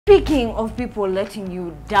Speaking of people letting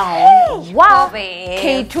you down, wow,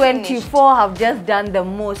 K24 have just done the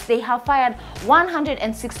most. They have fired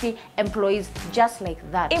 160 employees just like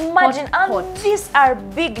that. Imagine, and these are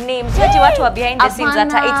big names. What are behind the scenes?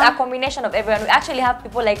 It's a combination of everyone. We actually have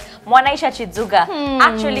people like Mwanaisha Chizuga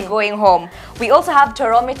actually going home. We also have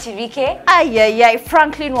Torome Tirike,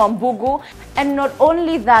 Franklin Wambugu, and not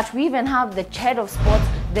only that, we even have the head of sports,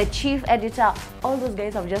 the chief editor. All those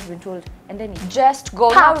guys have just been told, and then just go.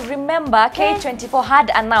 Now remember, K24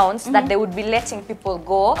 had announced that they would be letting people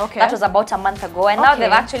go. That was about a month ago, and now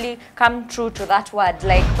they've actually come true to that word.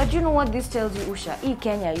 Like, but you know what this tells you, Usha? In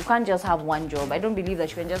Kenya, you can't just have one job. I don't believe that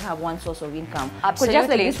you can just have one source of income. Absolutely. Just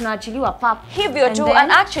like this, naturally, you are pap.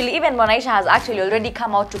 And actually, even Mwanaisha has actually already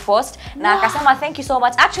come out to post. Na akasema, thank you so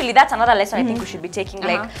much. Actually, that's another lesson I think we should be taking.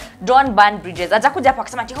 Like, don't burn bridges. Ajakuja pa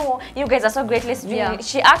akasema, oh, you guys are so great.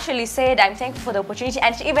 She actually said, I'm thankful for the opportunity,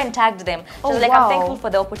 and she even tagged them. She was like, I'm thankful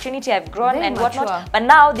for the opportunity I've grown and whatnot. But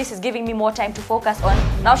now this is giving me more time to focus on.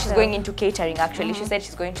 Now she's going into catering. Actually, she said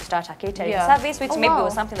she's going to start a catering service, which maybe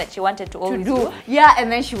was something that she wanted to always do. Yeah,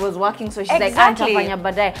 and then she was working, so she's like, Antafanya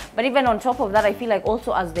badai. But even on top of that, I feel like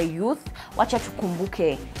also as the youth, wacha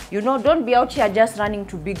tukumbuke. You know, don't be out here just running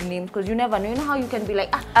to big names, because you never know. You know how you can be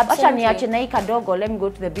like, wacha niache na kadogo, let me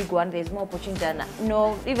go to the big one. There's more opportunity.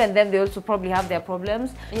 No, even them, they also probably have their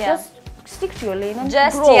problems. Just stick to your lane and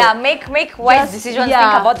grow. Make wise decisions, think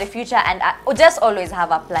about the future, and just always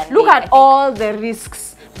have a plan. Look at all the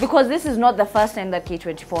risks, because this is not the first time that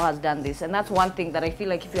K24 has done this, and that's one thing that I feel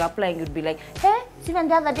like if you're applying, you'd be like, hey, even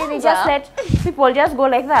the other day they just let people just go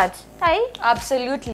like that. Hi? Absolutely.